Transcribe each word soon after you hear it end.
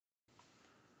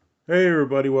Hey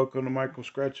everybody, welcome to Michael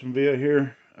Scratch and Via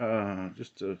here.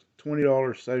 Just a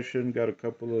 $20 session. Got a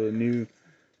couple of new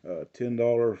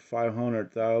 $10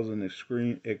 500,000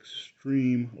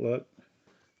 extreme luck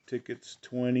tickets,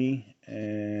 20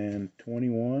 and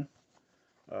 21.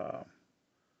 Uh,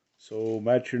 so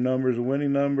match your numbers and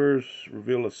winning numbers.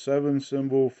 Reveal a 7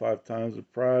 symbol, 5 times the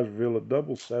prize. Reveal a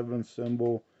double 7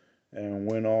 symbol, and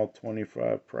win all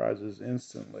 25 prizes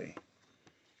instantly.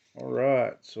 All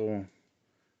right, so.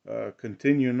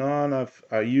 Continuing on,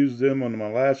 I used them on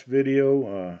my last video.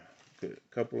 A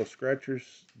couple of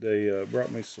scratchers. They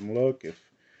brought me some luck.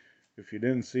 If you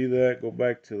didn't see that, go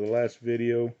back to the last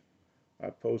video I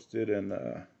posted, and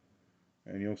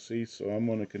you'll see. So I'm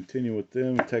going to continue with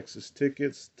them. Texas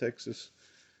tickets, Texas.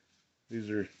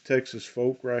 These are Texas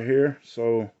folk right here.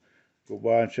 So go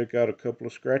by and check out a couple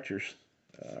of scratchers.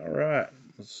 All right,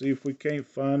 let's see if we can't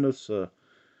find us a.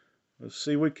 Let's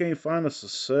see, we can't find us a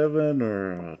 7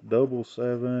 or a double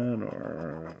 7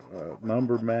 or a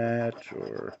number match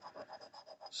or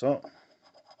something.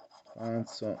 Find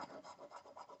something.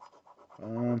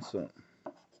 Find something.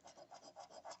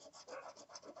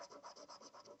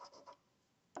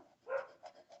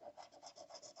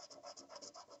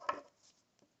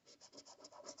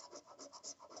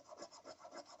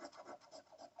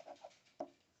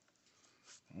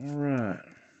 All right.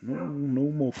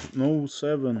 No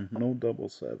 7, no double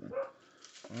 7.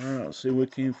 All right, let's see if we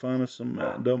can find us some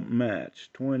double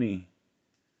match. 20.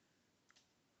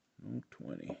 No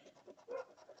 20.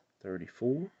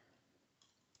 34.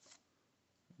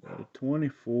 Got a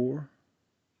 24.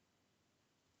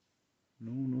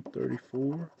 No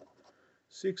 34.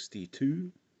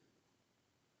 62.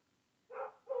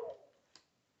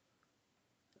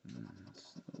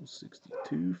 No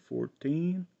 62.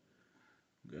 14.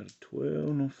 Got a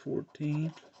 12, no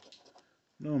 14.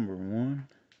 Number 1.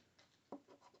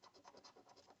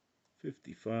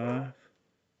 55.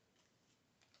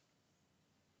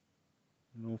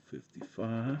 No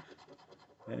 55.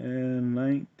 And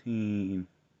 19.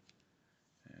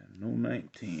 And no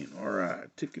 19.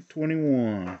 Alright, ticket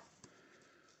 21.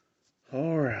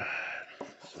 Alright.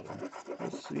 So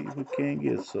let's see if we can't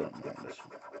get something on this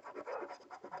one.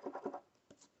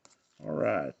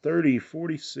 Alright, 30,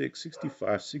 46,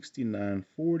 65, 69,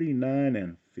 49,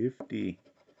 and 50.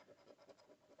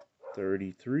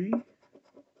 33.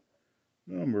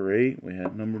 Number 8. We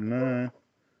had number 9.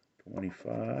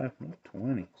 25. No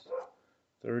 20s.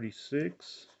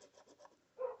 36.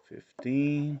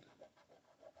 15.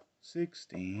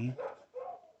 16.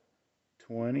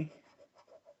 20.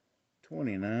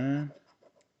 29.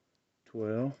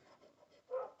 12.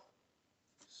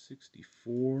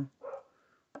 64.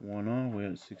 1 on. We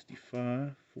had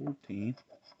 65. 14.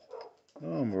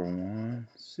 Number 1.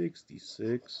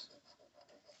 66.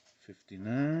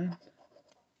 59.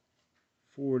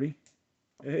 40.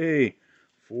 Hey,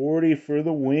 40 for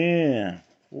the win.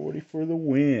 40 for the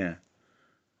win.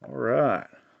 All right.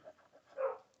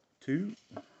 2.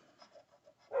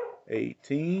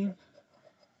 18.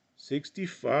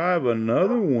 65.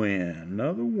 Another win.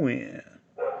 Another win.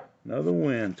 Another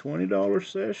win. $20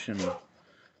 session.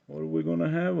 What are we going to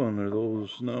have under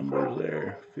those numbers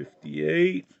there?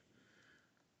 58.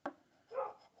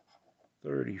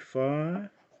 35.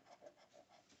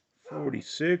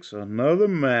 46. Another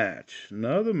match.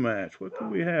 Another match. What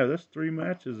could we have? That's 3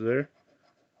 matches there.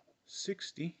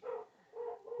 60.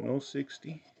 No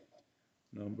 60.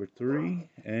 Number 3.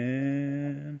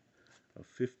 And a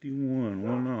 51.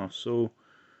 1 off. So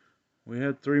we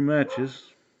had 3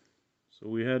 matches. So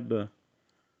we had the...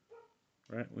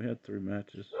 Right? We had 3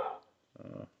 matches.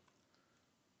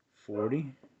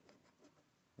 40.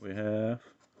 We have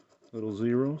little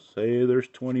zeros. Hey, there's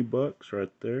 20 bucks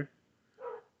right there.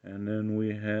 And then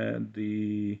we had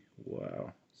the,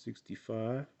 wow,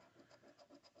 65.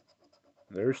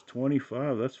 There's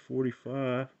 25. That's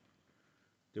 45.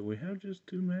 Did we have just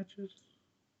 2 matches?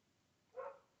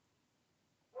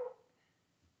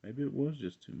 Maybe it was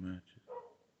just 2 matches.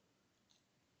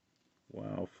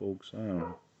 Wow, folks, I don't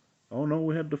know. Oh, no,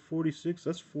 we had the 46.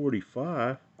 That's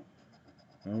 45.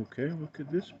 Okay, what could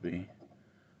this be?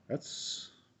 That's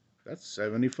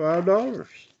 $75.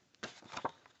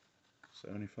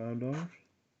 $75?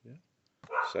 Yeah.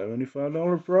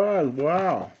 $75 prize.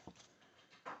 Wow.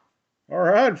 All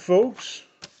right, folks.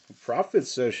 A profit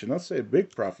session. I'll say a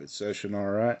big profit session, all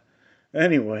right.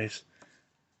 Anyways,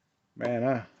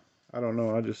 man, I don't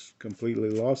know. I just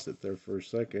completely lost it there for a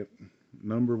second.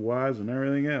 Number-wise and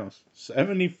everything else.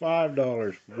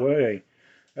 $75. Way.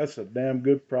 That's a damn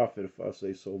good profit if I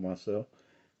say so myself.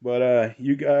 But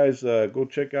you guys go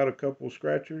check out a couple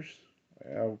scratchers.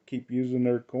 I'll keep using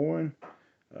their coin.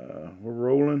 We're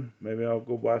rolling.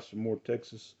 buy some more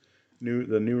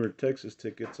the newer Texas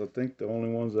tickets. I think the only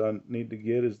ones I need to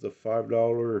get is the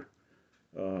 $5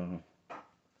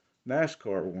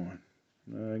 NASCAR one.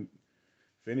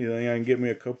 If anything, I can get me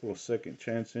a couple of second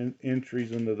chance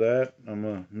entries into that. I'm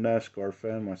a NASCAR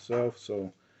fan myself,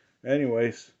 so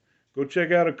anyways, go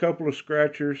check out a couple of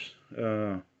scratchers.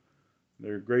 They're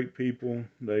great people.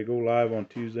 They go live on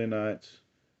Tuesday nights,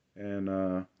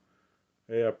 and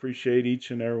hey, I appreciate each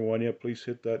and every one of you. Please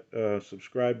hit that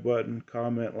subscribe button,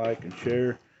 comment, like, and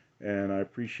share. And I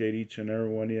appreciate each and every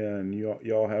one of you. And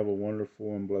y'all have a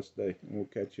wonderful and blessed day. And we'll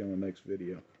catch you on the next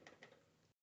video.